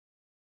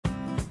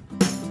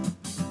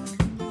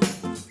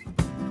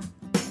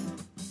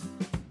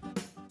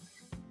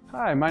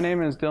Hi, my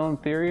name is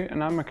Dylan Theory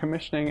and I'm a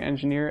commissioning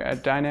engineer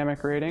at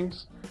Dynamic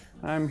Ratings.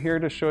 I'm here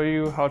to show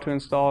you how to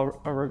install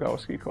a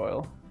Rogowski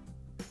coil.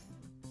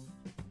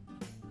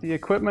 The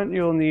equipment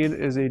you'll need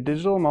is a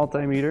digital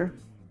multimeter,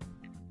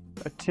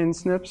 a tin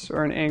snips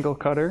or an angle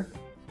cutter,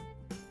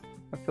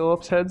 a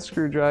Phillips head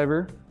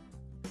screwdriver,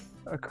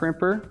 a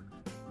crimper,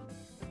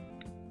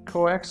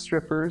 coax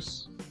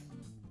strippers,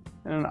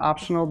 and an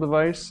optional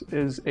device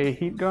is a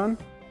heat gun.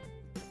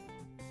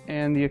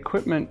 And the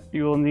equipment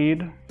you will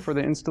need for the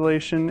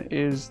installation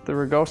is the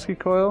Rogowski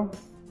coil,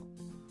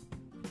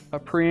 a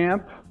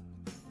preamp,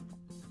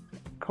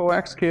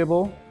 coax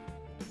cable,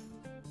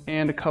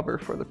 and a cover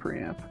for the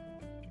preamp.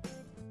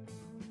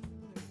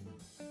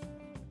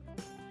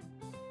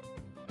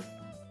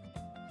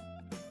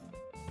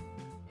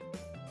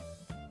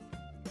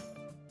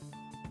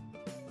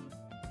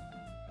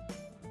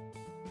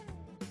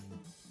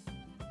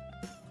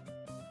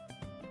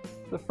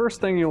 The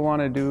first thing you'll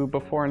want to do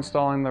before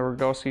installing the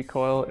Rogowski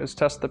coil is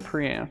test the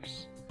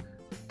preamps.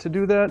 To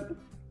do that,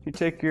 you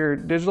take your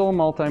digital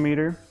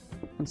multimeter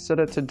and set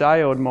it to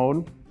diode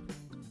mode.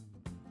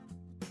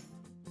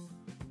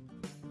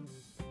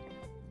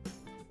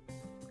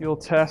 You'll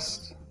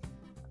test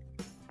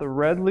the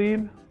red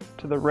lead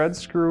to the red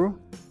screw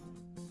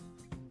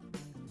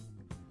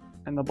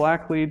and the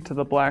black lead to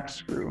the black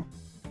screw.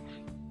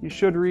 You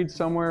should read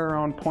somewhere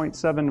around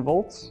 0.7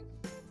 volts.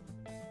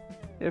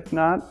 If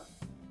not,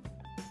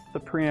 the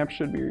preamp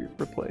should be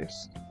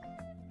replaced.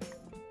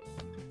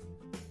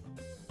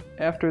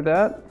 After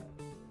that,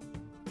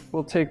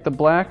 we'll take the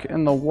black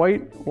and the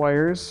white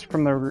wires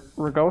from the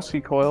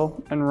Rogowski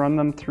coil and run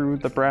them through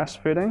the brass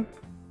fitting.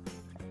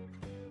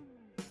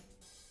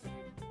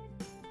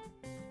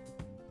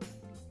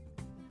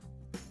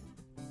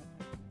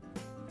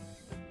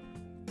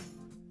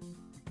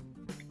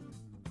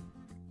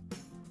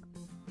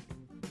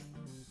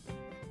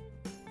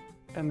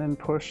 And then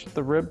push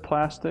the rib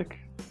plastic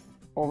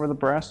over the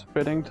brass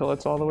fitting till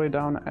it's all the way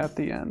down at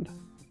the end.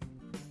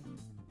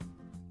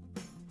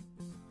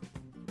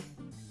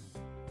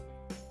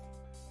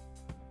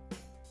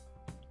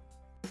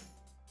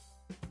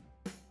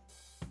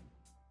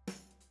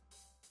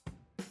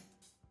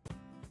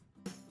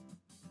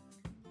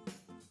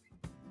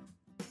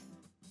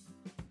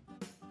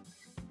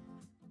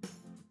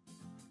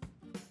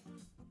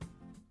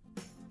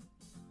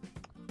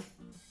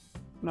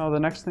 Now the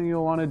next thing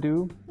you'll want to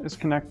do is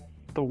connect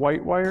the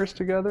white wires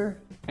together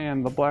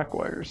and the black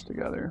wires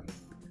together.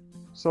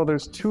 So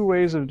there's two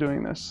ways of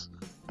doing this.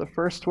 The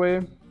first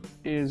way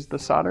is the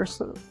solder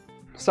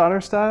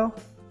style.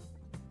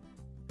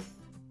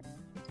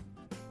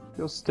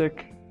 You'll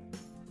stick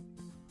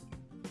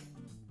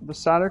the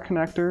solder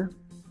connector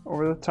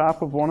over the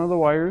top of one of the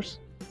wires.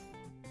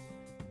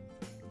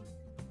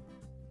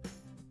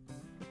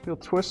 You'll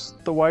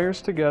twist the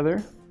wires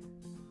together.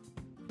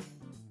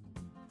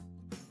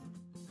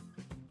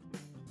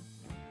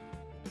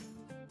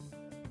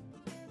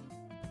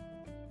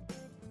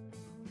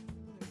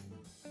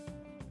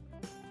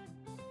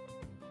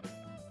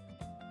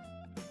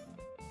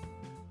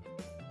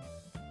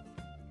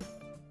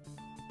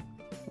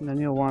 And then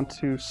you'll want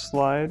to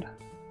slide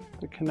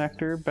the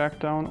connector back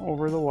down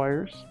over the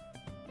wires.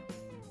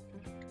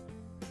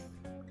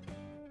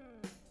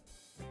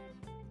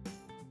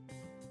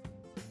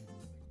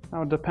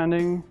 Now,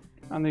 depending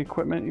on the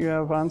equipment you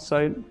have on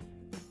site,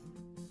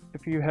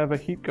 if you have a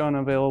heat gun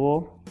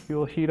available, you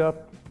will heat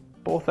up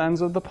both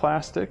ends of the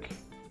plastic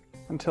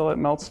until it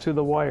melts to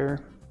the wire,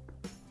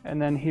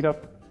 and then heat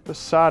up the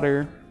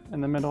solder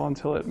in the middle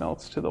until it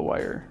melts to the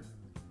wire.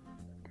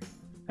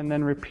 And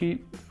then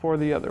repeat for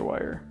the other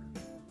wire.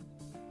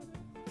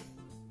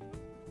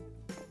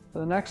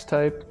 The next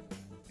type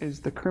is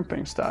the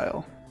crimping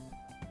style.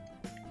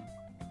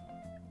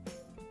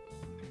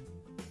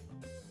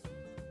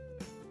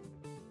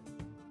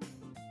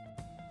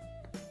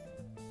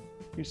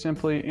 You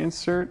simply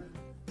insert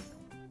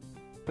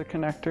the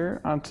connector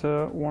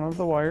onto one of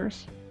the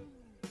wires.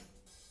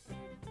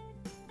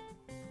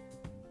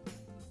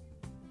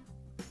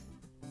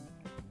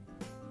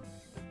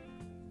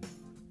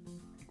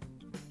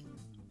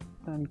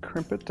 And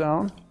crimp it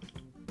down.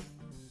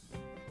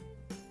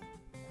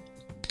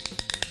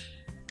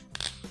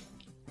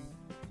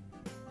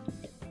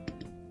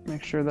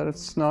 Make sure that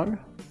it's snug.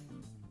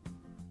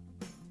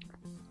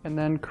 And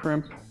then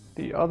crimp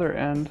the other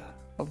end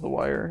of the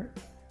wire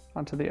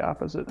onto the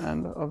opposite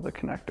end of the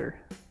connector.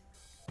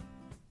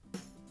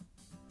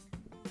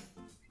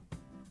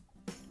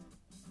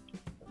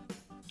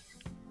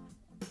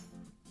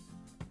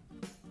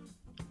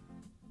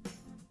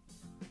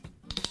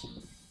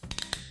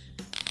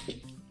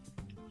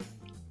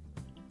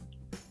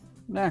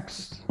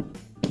 Next,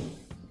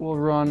 we'll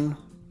run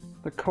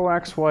the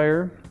coax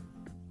wire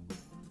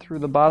through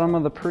the bottom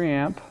of the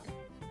preamp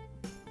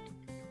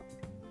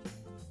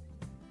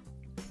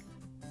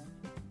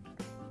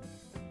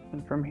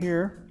and from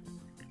here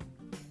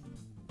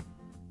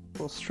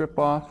we'll strip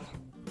off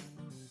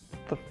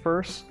the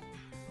first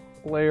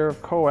layer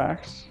of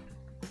coax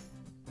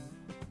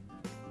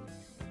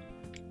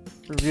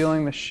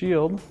revealing the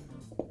shield.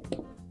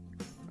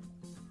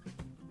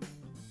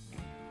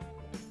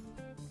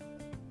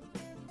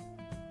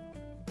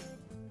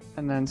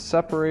 And then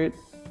separate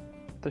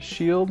the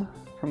shield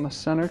from the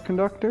center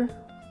conductor.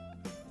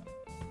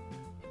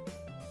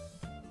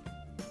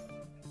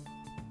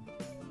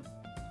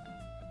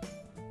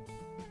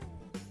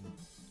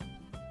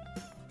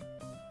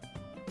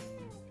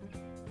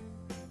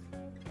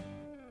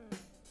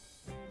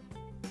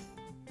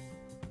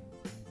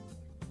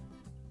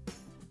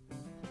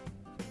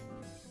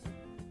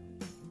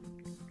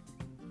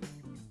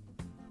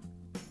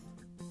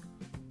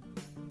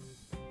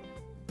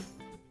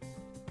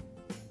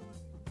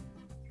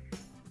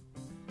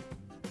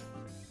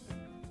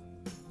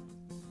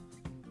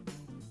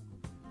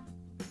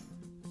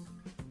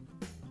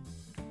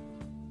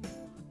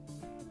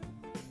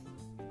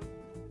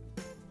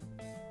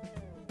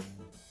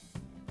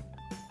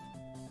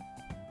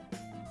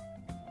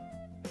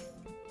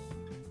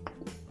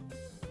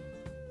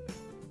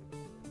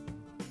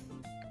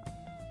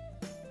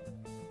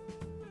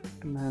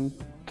 And then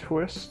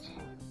twist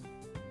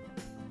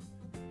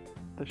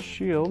the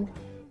shield.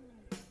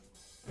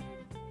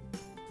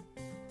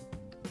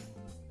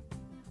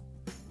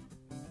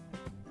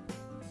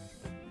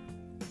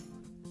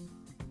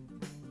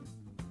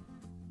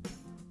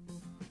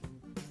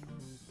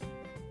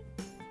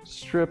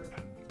 Strip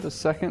the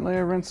second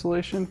layer of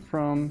insulation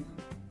from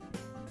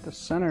the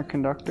center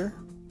conductor.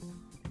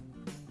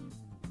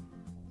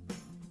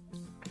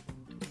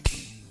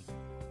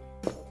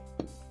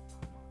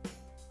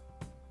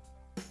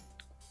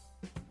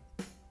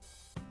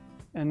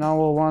 And now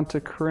we'll want to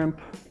crimp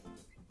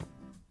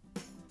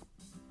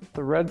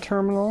the red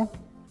terminal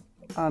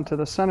onto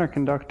the center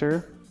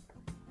conductor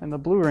and the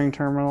blue ring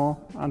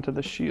terminal onto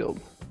the shield.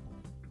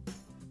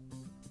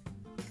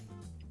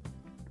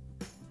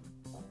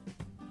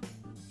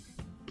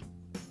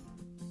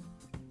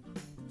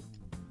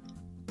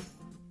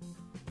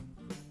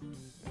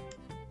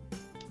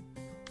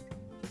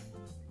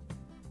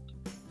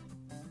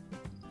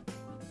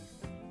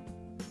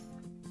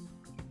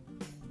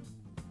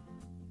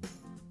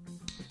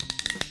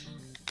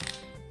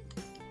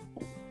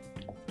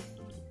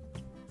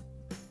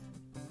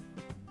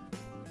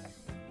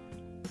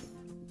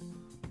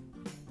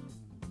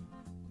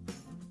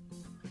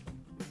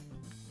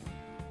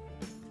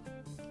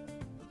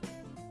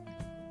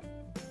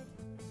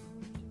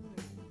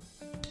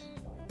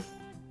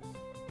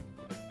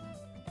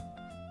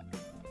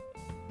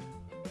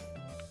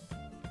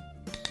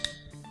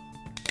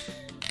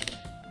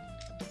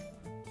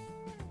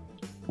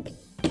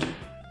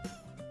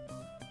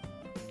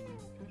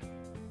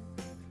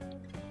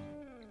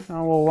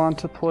 Now we'll want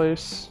to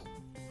place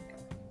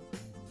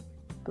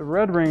the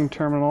red ring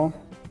terminal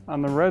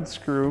on the red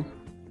screw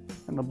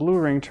and the blue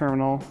ring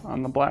terminal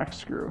on the black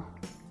screw.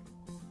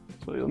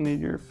 So you'll need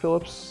your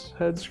Phillips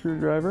head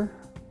screwdriver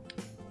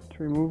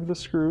to remove the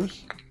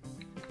screws.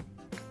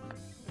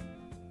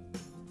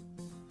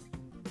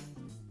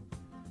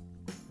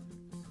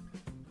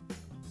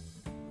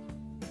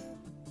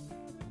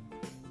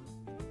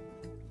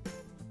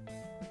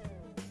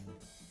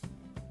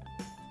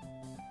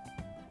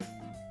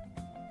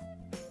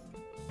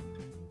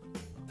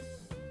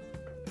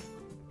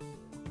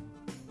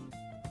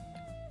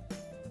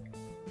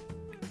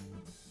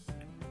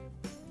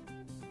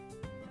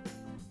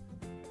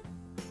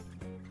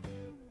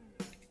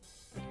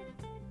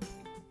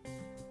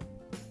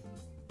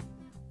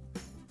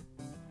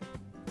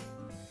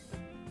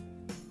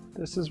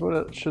 This is what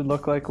it should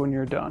look like when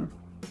you're done.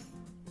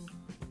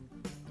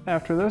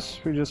 After this,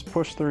 we just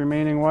push the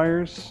remaining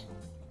wires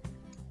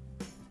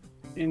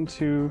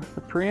into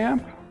the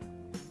preamp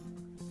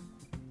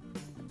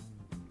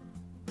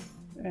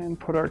and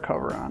put our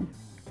cover on.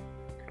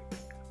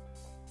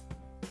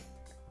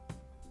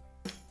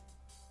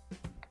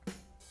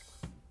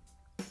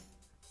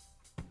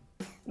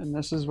 And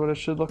this is what it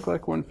should look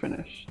like when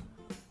finished.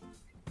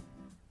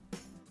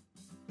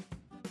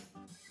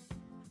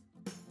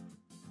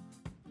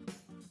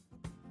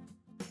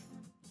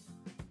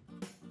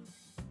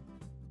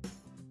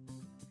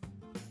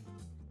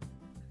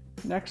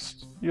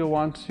 Next, you'll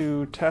want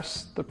to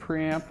test the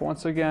preamp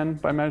once again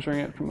by measuring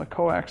it from the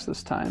coax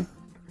this time.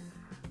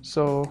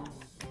 So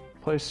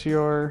place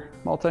your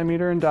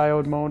multimeter in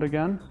diode mode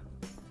again,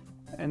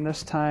 and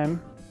this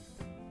time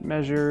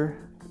measure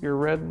your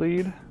red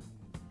lead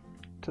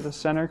to the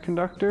center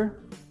conductor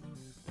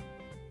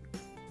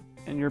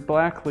and your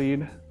black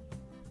lead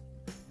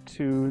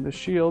to the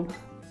shield,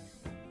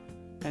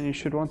 and you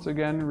should once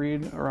again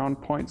read around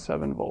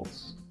 0.7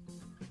 volts.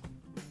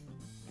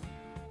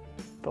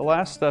 The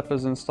last step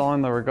is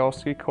installing the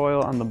Rogowski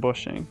coil on the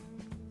bushing.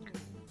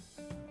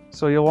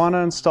 So you'll want to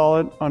install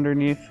it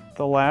underneath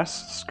the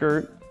last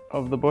skirt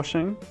of the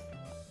bushing.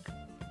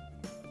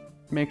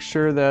 Make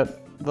sure that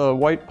the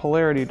white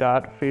polarity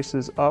dot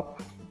faces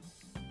up.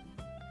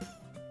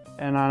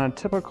 And on a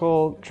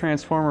typical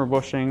transformer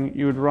bushing,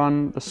 you would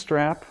run the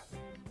strap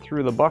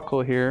through the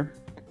buckle here.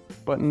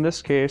 But in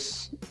this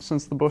case,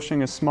 since the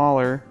bushing is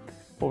smaller,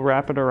 We'll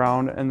wrap it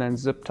around and then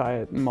zip tie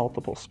it in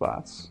multiple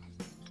spots.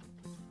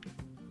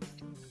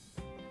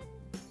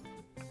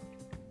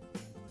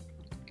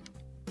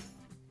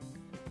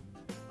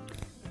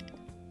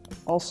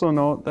 Also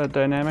note that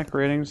Dynamic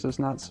Ratings does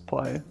not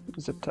supply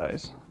zip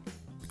ties.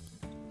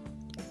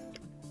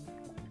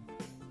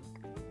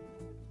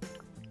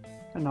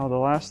 And now the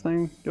last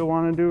thing you'll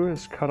want to do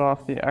is cut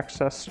off the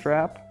excess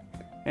strap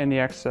and the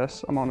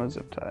excess amount of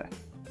zip tie.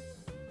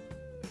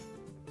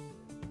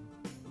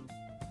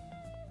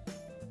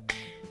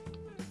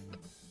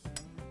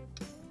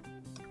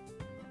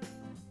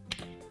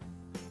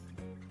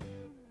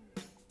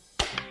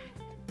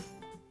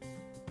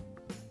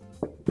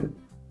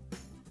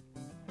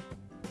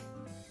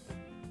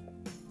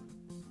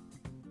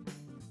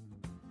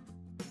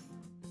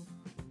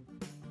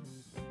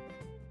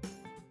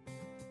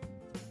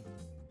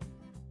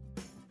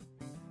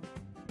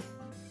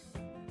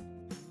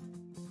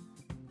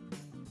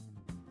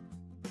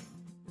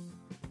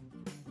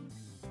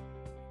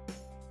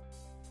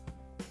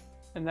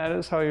 And that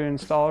is how you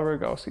install a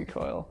Rogowski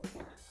coil.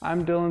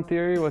 I'm Dylan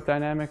Theory with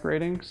Dynamic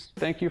Ratings.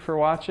 Thank you for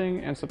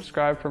watching and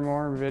subscribe for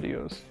more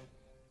videos.